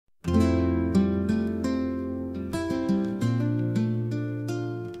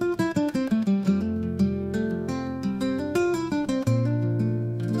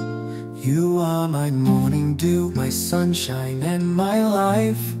my morning dew, my sunshine and my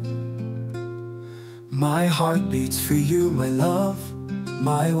life. My heart beats for you, my love,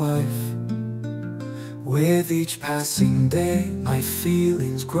 my wife. With each passing day, my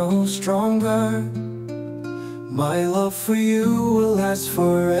feelings grow stronger. My love for you will last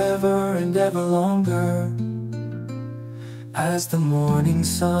forever and ever longer. As the morning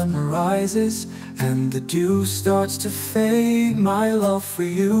sun rises and the dew starts to fade, my love for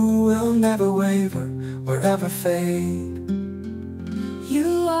you will never waver or ever fade.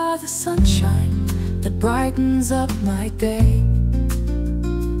 You are the sunshine that brightens up my day.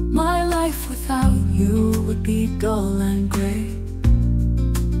 My life without you would be dull and gray.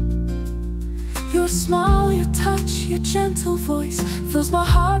 Your smile, your touch, your gentle voice fills my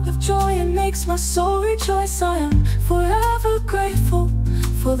heart with joy and makes my soul rejoice. I am forever grateful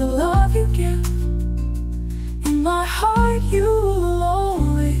for the love you give. In my heart you will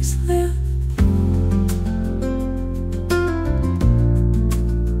always live.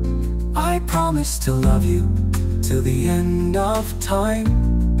 I promise to love you till the end of time,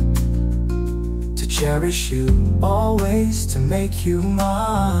 to cherish you always, to make you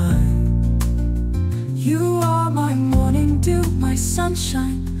mine. You are my morning dew, my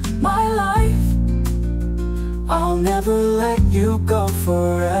sunshine, my life. I'll never let you go,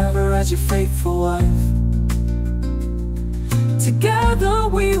 forever as your faithful wife. Together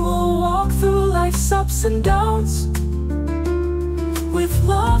we will walk through life's ups and downs, with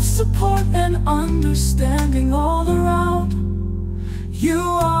love, support and understanding all around. You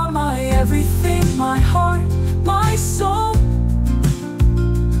are my everything, my heart, my soul.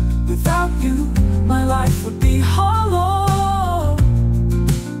 Without you, my life would be hollow.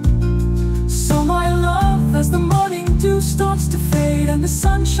 So my love, as the morning dew starts to fade and the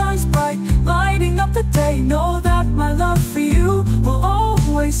sun shines bright, lighting up the day, know that my love for you will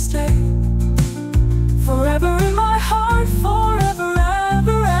always stay. Forever in my heart, forever,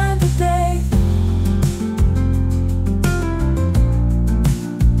 ever and a day.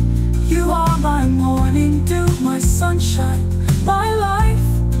 You are my morning dew, my sunshine, my life.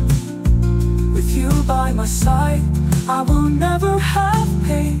 With you by my side, I will never have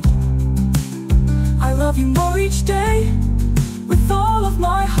pain. I love you more each day, with all of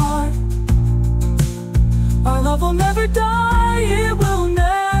my heart. Our love will never die, it will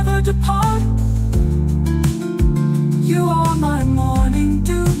never depart. You are my morning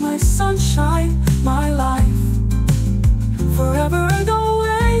dew, my sunshine, my life. Forever and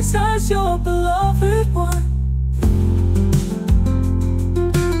always as your beloved one.